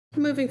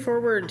Moving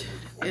forward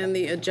in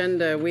the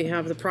agenda, we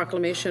have the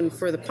proclamation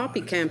for the Poppy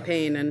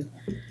campaign, and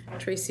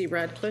Tracy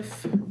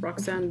Radcliffe,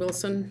 Roxanne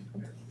Wilson.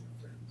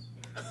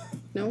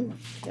 No?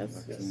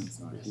 Yes?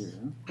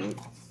 No.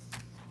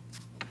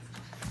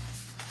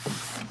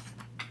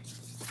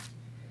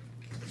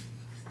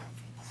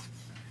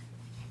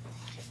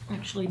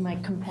 Actually, my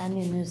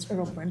companion is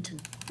Earl Brenton.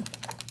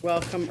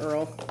 Welcome,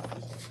 Earl.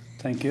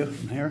 Thank you,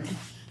 Mayor.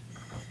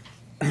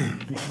 Go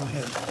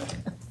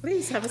ahead.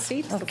 Please have a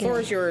seat. The Okay. floor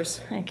is yours.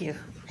 Thank you.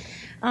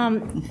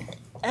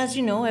 As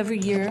you know, every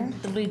year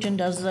the Legion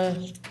does a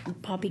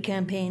poppy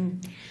campaign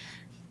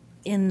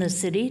in the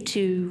city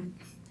to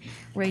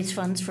raise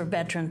funds for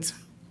veterans.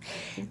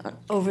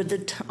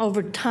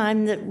 Over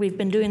time that we've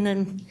been doing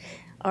them,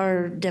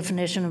 our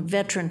definition of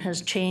veteran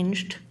has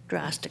changed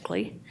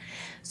drastically.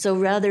 So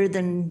rather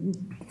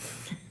than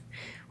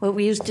what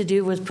we used to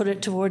do was put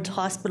it towards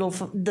hospital,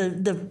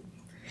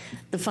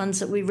 the funds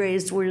that we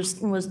raised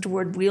was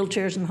toward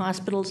wheelchairs and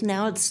hospitals.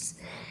 Now it's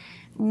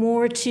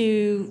more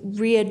to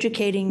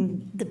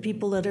re-educating the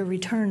people that are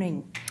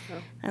returning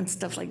and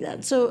stuff like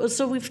that.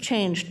 So we've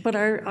changed, but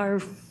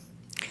our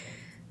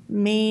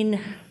main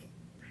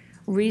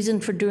reason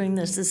for doing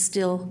this is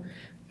still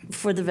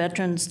for the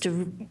veterans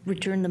to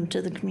return them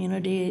to the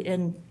community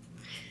and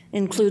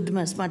include them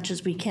as much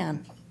as we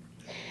can.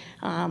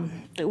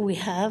 We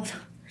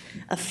have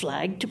a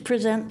flag to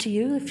present to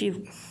you if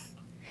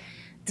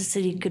the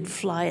city could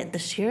fly it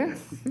this year.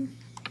 Mm-hmm.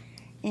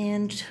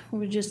 And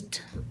we're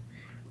just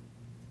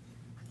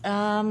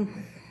Well,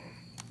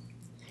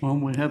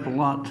 we have a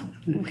lot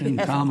in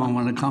common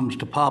when it comes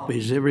to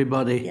poppies.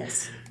 Everybody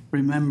yes.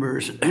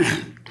 remembers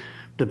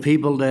the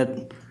people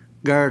that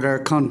guard our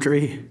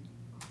country,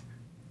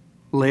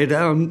 lay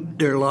down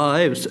their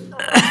lives,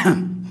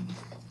 and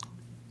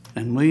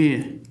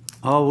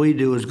all we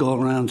do is go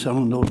around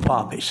selling those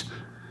poppies.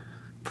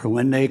 For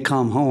when they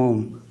come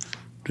home,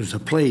 there's a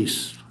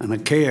place and a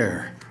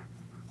care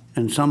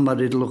and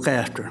somebody to look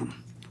after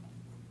them.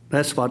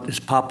 That's what this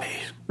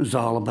poppy is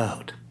all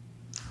about.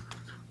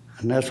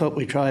 And that's what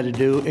we try to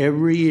do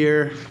every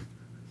year.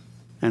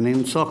 And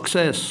in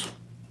success,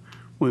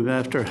 we've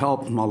after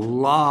helping a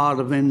lot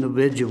of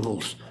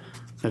individuals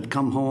that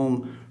come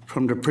home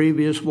from the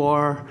previous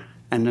war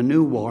and the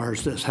new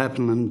wars that's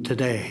happening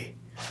today.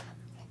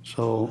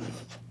 So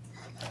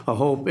I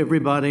hope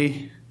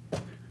everybody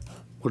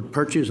would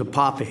purchase a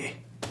poppy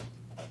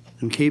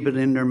and keep it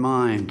in their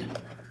mind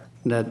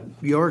that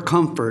your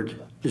comfort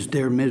is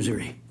their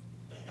misery.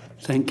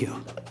 Thank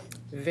you.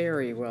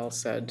 Very well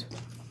said.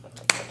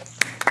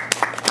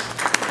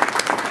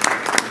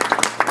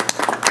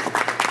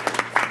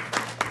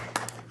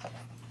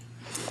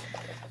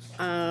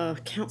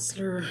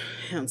 Councillor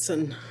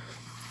Hanson.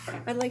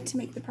 I'd like to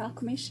make the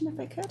proclamation if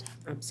I could.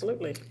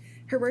 Absolutely.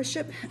 Her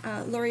Worship,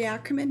 Laurie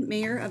Ackerman,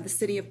 Mayor of the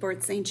City of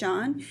Fort St.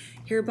 John,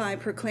 hereby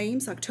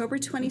proclaims October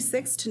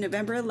 26th to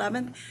November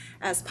 11th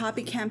as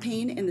Poppy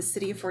Campaign in the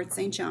City of Fort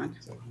St. John.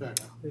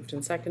 Moved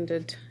and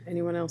seconded.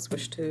 Anyone else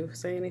wish to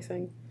say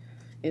anything?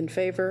 In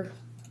favor?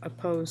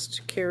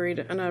 Opposed? Carried.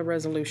 And a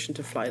resolution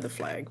to fly the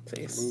flag,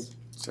 please.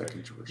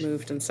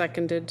 Moved and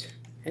seconded.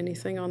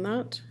 Anything on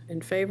that?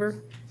 In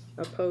favor?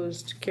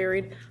 Opposed?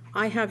 Carried.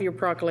 I have your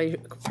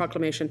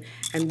proclamation,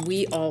 and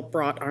we all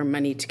brought our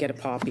money to get a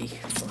poppy.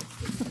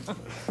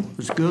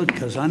 It's good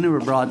because I never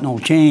brought no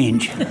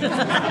change.